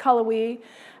to Cullowhee.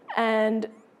 And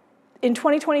in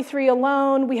 2023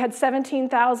 alone, we had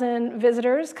 17,000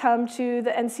 visitors come to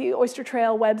the NC Oyster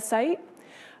Trail website.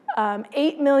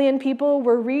 8 million people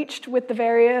were reached with the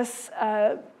various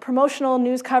promotional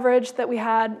news coverage that we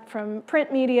had, from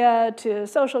print media to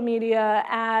social media,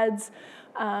 ads,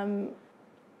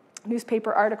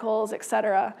 newspaper articles, et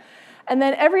cetera. And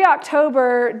then every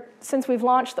October, since we've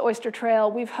launched the Oyster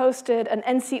Trail, we've hosted an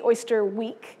NC Oyster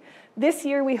Week. This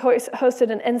year, we hosted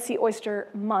an NC Oyster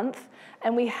Month,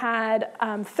 and we had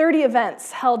 30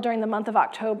 events held during the month of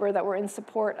October that were in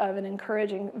support of and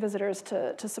encouraging visitors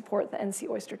to support the NC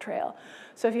Oyster Trail.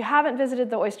 So if you haven't visited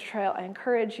the Oyster Trail, I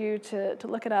encourage you to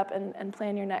look it up and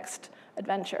plan your next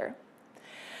adventure.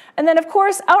 And then, of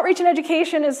course, outreach and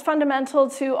education is fundamental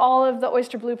to all of the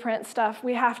Oyster Blueprint stuff.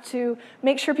 We have to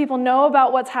make sure people know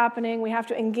about what's happening. We have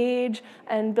to engage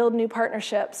and build new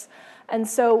partnerships. And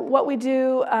so what we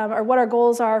do, or what our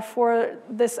goals are for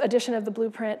this edition of the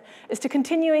Blueprint, is to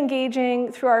continue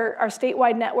engaging through our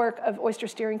statewide network of Oyster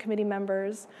Steering Committee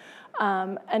members,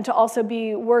 and to also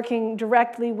be working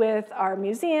directly with our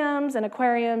museums and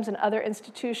aquariums and other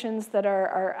institutions that are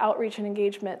our outreach and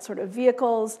engagement sort of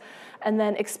vehicles, and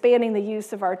then expanding the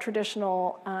use of our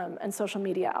traditional and social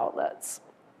media outlets.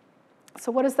 So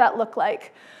what does that look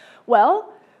like?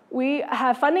 Well, we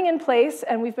have funding in place,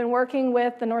 and we've been working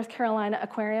with the North Carolina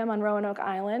Aquarium on Roanoke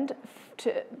Island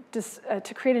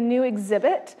to create a new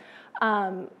exhibit.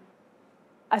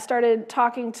 I started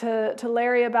talking to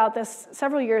Larry about this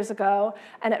several years ago,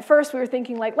 and at first we were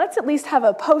thinking, let's at least have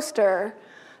a poster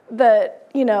that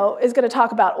is going to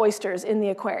talk about oysters in the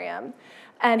aquarium.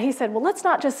 And he said, well, let's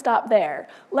not just stop there.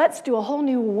 Let's do a whole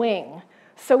new wing.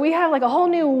 So we have a whole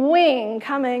new wing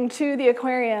coming to the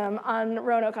aquarium on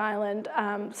Roanoke Island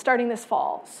starting this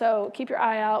fall. So keep your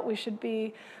eye out. We should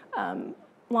be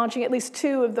launching at least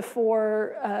 2 of the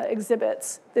 4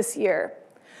 exhibits this year.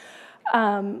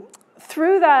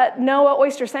 Through that NOAA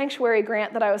Oyster Sanctuary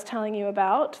grant that I was telling you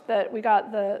about, that we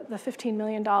got the $15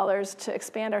 million to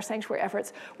expand our sanctuary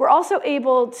efforts, we're also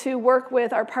able to work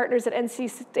with our partners at NC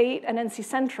State and NC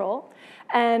Central,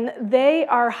 and they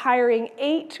are hiring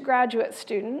 8 graduate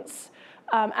students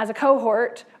as a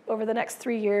cohort over the next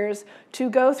 3 years to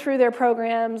go through their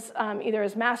programs either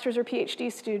as master's or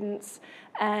PhD students,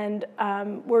 and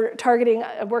we're targeting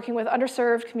working with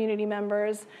underserved community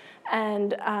members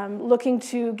and looking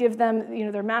to give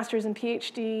them their master's and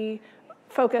PhD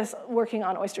focus working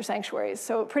on oyster sanctuaries.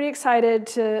 So pretty excited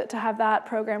to have that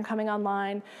program coming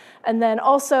online. And then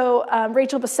also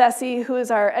Rachel Bassesi, who is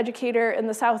our educator in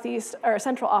the Southeast or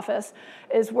Central office,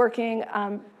 is working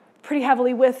pretty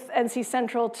heavily with NC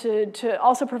Central to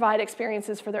also provide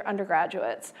experiences for their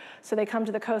undergraduates. So they come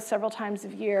to the coast several times a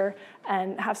year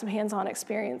and have some hands-on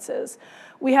experiences.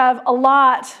 We have a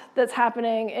lot that's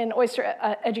happening in oyster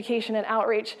education and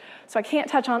outreach, so I can't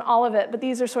touch on all of it, but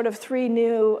these are sort of 3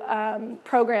 new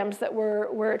programs that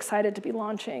we're excited to be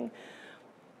launching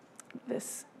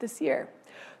this year.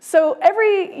 So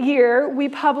every year we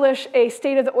publish a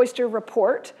State of the Oyster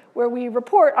report where we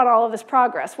report on all of this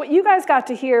progress. What you guys got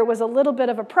to hear was a little bit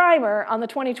of a primer on the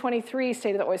 2023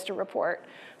 State of the Oyster report.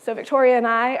 So Victoria and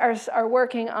I are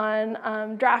working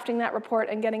on drafting that report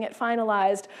and getting it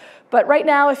finalized. But right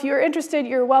now, if you're interested,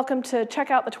 you're welcome to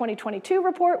check out the 2022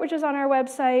 report, which is on our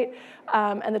website,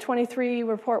 and the 23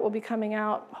 report will be coming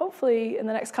out hopefully in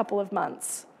the next couple of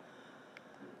months.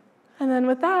 And then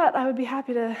with that, I would be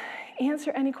happy to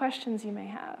answer any questions you may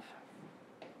have.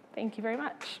 Thank you very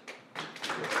much.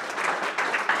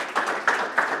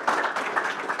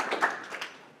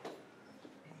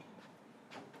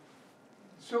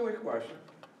 Silly question.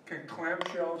 Can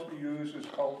clamshells be used as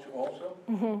mulch also?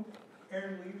 Mm-hmm.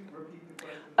 Erin, will you repeat the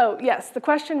question? Oh, yes. The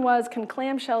question was, can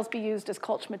clamshells be used as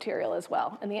mulch material as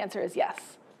well? And the answer is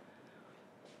yes.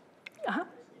 Uh-huh.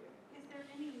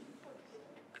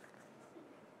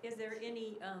 Is there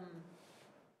any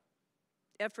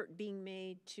effort being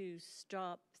made to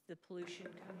stop the pollution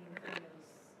coming from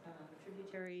those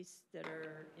tributaries that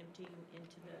are emptying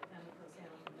into the Pamlico Sound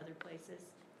and other places?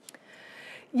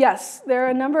 Yes, there are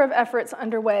a number of efforts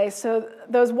underway. So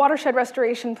those watershed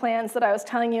restoration plans that I was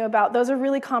telling you about, those are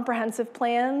really comprehensive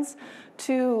plans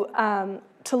to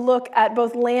to look at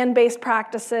both land-based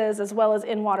practices as well as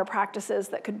in-water practices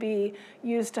that could be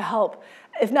used to help,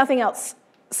 if nothing else,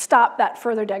 stop that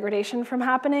further degradation from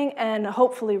happening and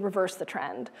hopefully reverse the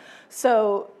trend.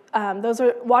 So those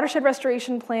are watershed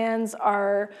restoration plans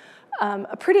are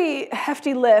a pretty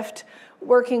hefty lift,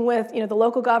 working with the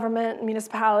local government,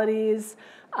 municipalities,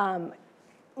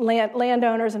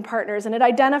 landowners and partners, and it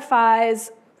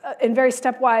identifies in very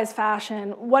stepwise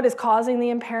fashion what is causing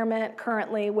the impairment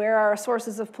currently, where are our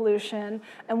sources of pollution,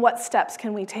 and what steps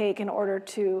can we take in order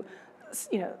to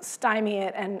stymie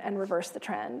it and reverse the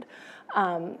trend.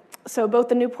 So both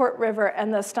the Newport River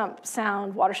and the Stump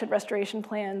Sound watershed restoration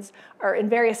plans are in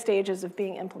various stages of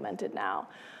being implemented now.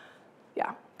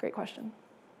 Yeah, great question.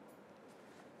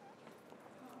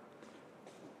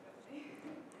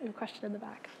 A question in the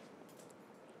back.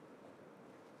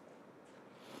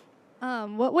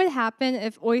 What would happen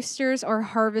if oysters are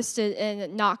harvested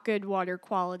in not good water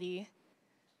quality?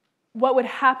 What would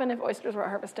happen if oysters were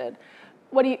harvested?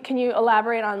 Can you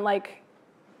elaborate on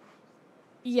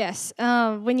Yes.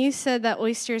 When you said that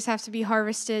oysters have to be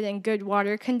harvested in good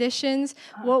water conditions,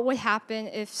 what would happen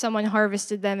if someone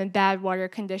harvested them in bad water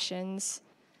conditions?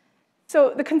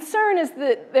 So the concern is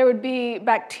that there would be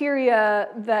bacteria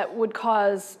that would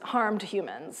cause harm to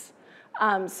humans.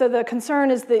 So the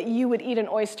concern is that you would eat an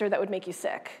oyster that would make you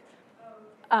sick.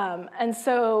 And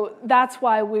so that's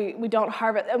why we don't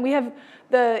harvest. And we have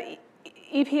the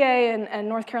EPA and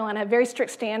North Carolina have very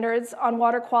strict standards on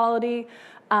water quality.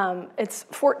 It's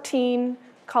 14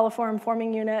 coliform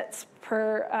forming units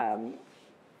per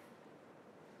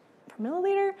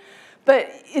milliliter.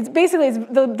 But it's basically,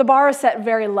 the bar is set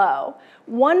very low.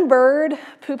 One bird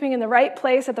pooping in the right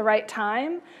place at the right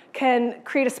time can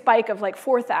create a spike of like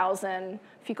 4,000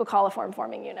 fecal coliform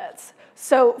forming units.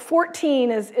 So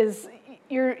 14 is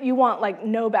you want like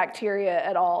no bacteria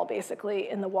at all, basically,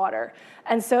 in the water.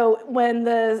 And so when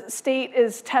the state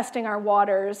is testing our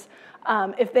waters,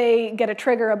 if they get a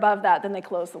trigger above that, then they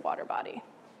close the water body.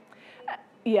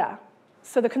 Yeah.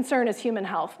 So the concern is human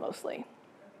health, mostly.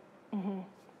 Mm-hmm.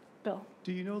 Bill?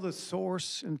 Do you know the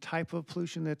source and type of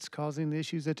pollution that's causing the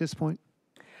issues at this point?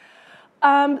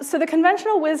 So the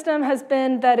conventional wisdom has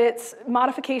been that it's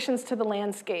modifications to the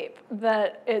landscape,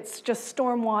 that it's just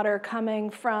stormwater coming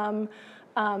from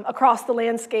across the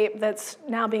landscape that's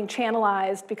now being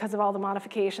channelized because of all the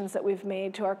modifications that we've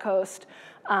made to our coast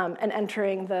and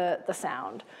entering the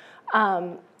sound.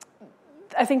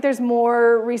 I think there's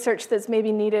more research that's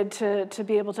maybe needed to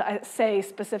be able to say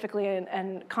specifically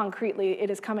and concretely it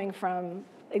is coming from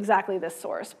exactly this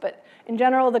source. But in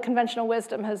general, the conventional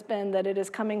wisdom has been that it is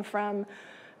coming from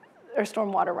our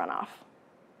stormwater runoff.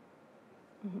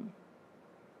 Mm-hmm.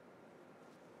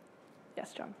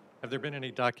 Yes, John? Have there been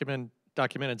any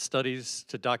documented studies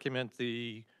to document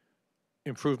the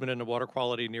improvement in the water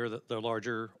quality near the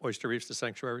larger oyster reefs, the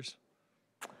sanctuaries?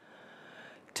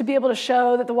 To be able to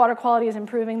show that the water quality is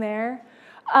improving there.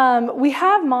 We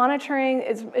have monitoring.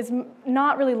 It's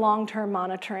not really long-term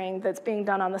monitoring that's being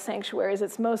done on the sanctuaries.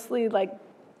 It's mostly like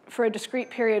for a discrete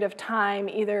period of time,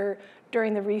 either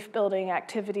during the reef building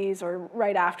activities or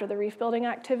right after the reef building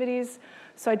activities.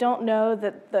 So I don't know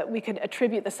that we could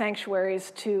attribute the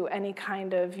sanctuaries to any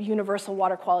kind of universal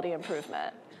water quality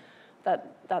improvement.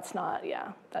 That's not,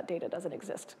 yeah, that data doesn't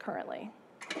exist currently.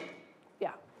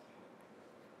 Yeah.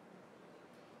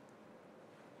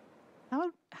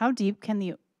 How deep can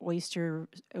the oyster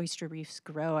reefs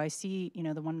grow? I see,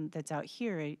 the one that's out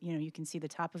here, you can see the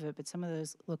top of it, but some of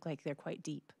those look like they're quite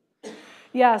deep.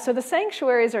 Yeah, so the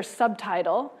sanctuaries are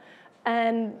subtidal,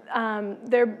 and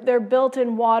they're built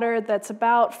in water that's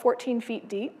about 14 feet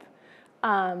deep.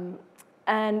 And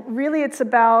really it's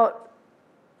about,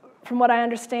 from what I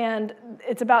understand,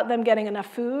 it's about them getting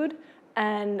enough food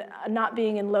and not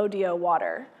being in low DO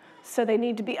water. So they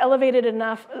need to be elevated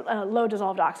enough, low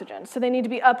dissolved oxygen. So they need to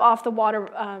be up off the water,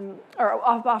 or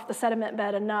off the sediment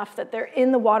bed enough that they're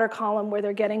in the water column where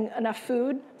they're getting enough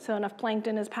food, so enough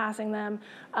plankton is passing them,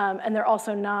 and they're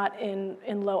also not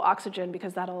in low oxygen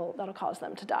because that'll cause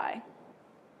them to die.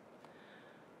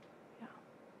 Yeah.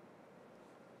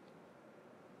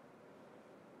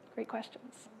 Great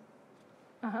questions.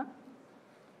 Uh-huh.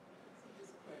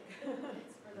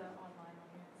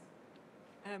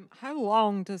 How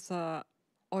long does an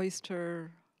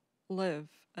oyster live,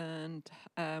 and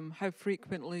how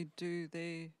frequently do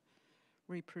they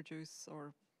reproduce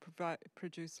or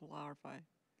produce larvae?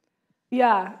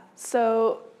 Yeah,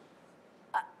 so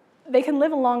they can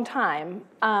live a long time.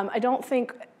 I don't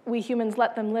think we humans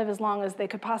let them live as long as they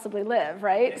could possibly live,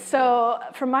 right? So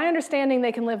from my understanding,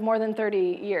 they can live more than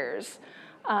 30 years.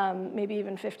 maybe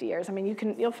even 50 years. I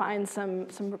mean, you'll find some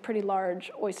pretty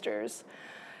large oysters.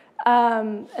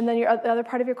 And then the other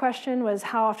part of your question was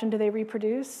how often do they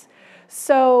reproduce?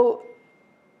 So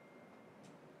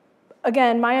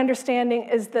again, my understanding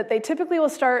is that they typically will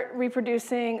start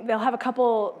reproducing, they'll have a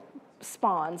couple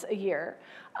spawns a year.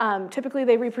 Typically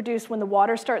they reproduce when the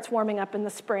water starts warming up in the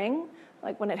spring,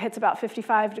 like when it hits about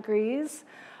 55 degrees.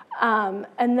 And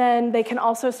then they can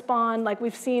also spawn, like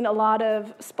we've seen a lot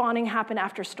of spawning happen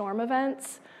after storm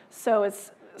events. So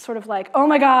it's sort of like, oh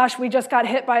my gosh, we just got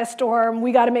hit by a storm.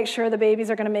 We got to make sure the babies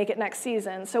are going to make it next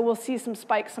season. So we'll see some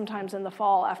spikes sometimes in the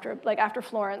fall. After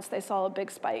Florence, they saw a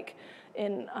big spike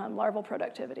in larval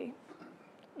productivity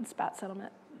and spat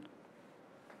settlement.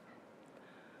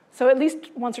 So at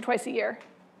least once or twice a year.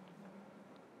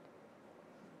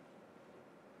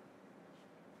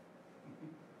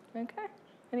 Okay.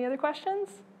 Any other questions?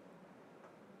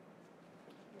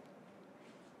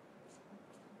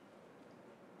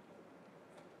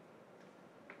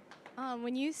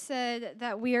 When you said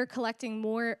that we are collecting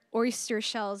more oyster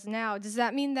shells now, does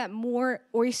that mean that more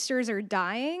oysters are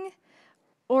dying?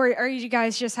 Or are you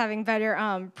guys just having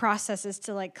better processes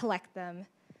to like collect them?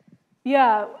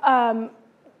 Yeah,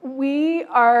 we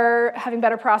are having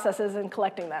better processes in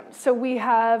collecting them. So we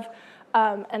have,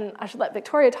 and I should let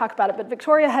Victoria talk about it, but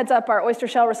Victoria heads up our oyster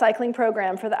shell recycling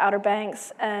program for the Outer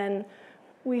Banks, and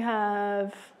we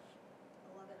have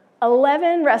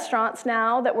 11 restaurants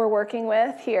now that we're working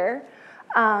with here.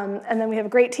 And then we have a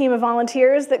great team of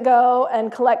volunteers that go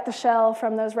and collect the shell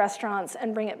from those restaurants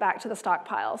and bring it back to the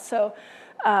stockpile. So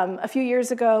a few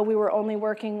years ago, we were only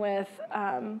working with,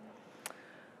 I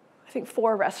think,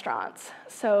 4 restaurants.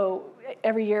 So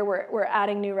every year we're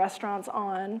adding new restaurants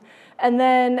on. And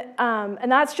then,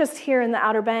 and that's just here in the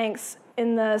Outer Banks.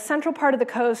 In the central part of the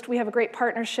coast, we have a great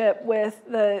partnership with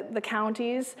the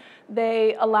counties.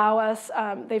 They allow us,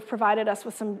 they've provided us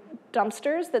with some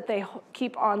dumpsters that they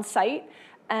keep on site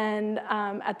and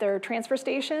at their transfer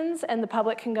stations, and the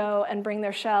public can go and bring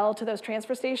their shell to those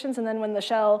transfer stations, and then when the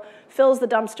shell fills the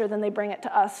dumpster, then they bring it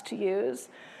to us to use.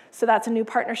 So that's a new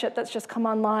partnership that's just come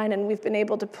online, and we've been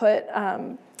able to put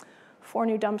 4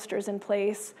 new dumpsters in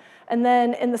place. And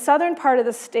then in the southern part of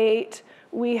the state,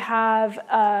 we have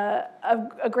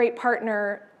a great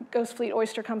partner, Ghost Fleet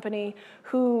Oyster Company,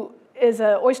 who is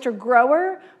an oyster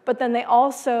grower, but then they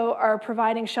also are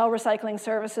providing shell recycling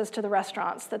services to the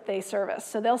restaurants that they service.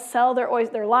 So they'll sell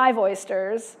their live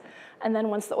oysters, and then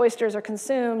once the oysters are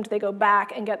consumed, they go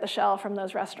back and get the shell from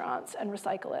those restaurants and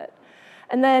recycle it.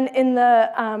 And then in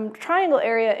the Triangle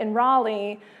area in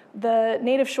Raleigh, the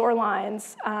native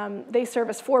shorelines, they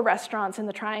service 4 restaurants in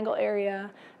the Triangle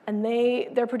area, and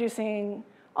they're producing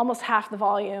almost half the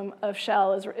volume of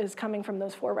shell is coming from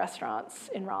those 4 restaurants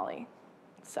in Raleigh.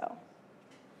 So,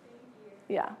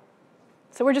 yeah.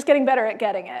 So we're just getting better at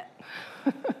getting it.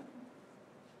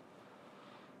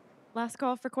 Last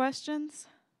call for questions.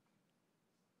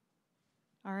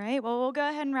 All right, well, we'll go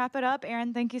ahead and wrap it up.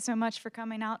 Erin, thank you so much for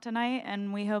coming out tonight,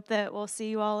 and we hope that we'll see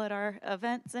you all at our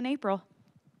events in April.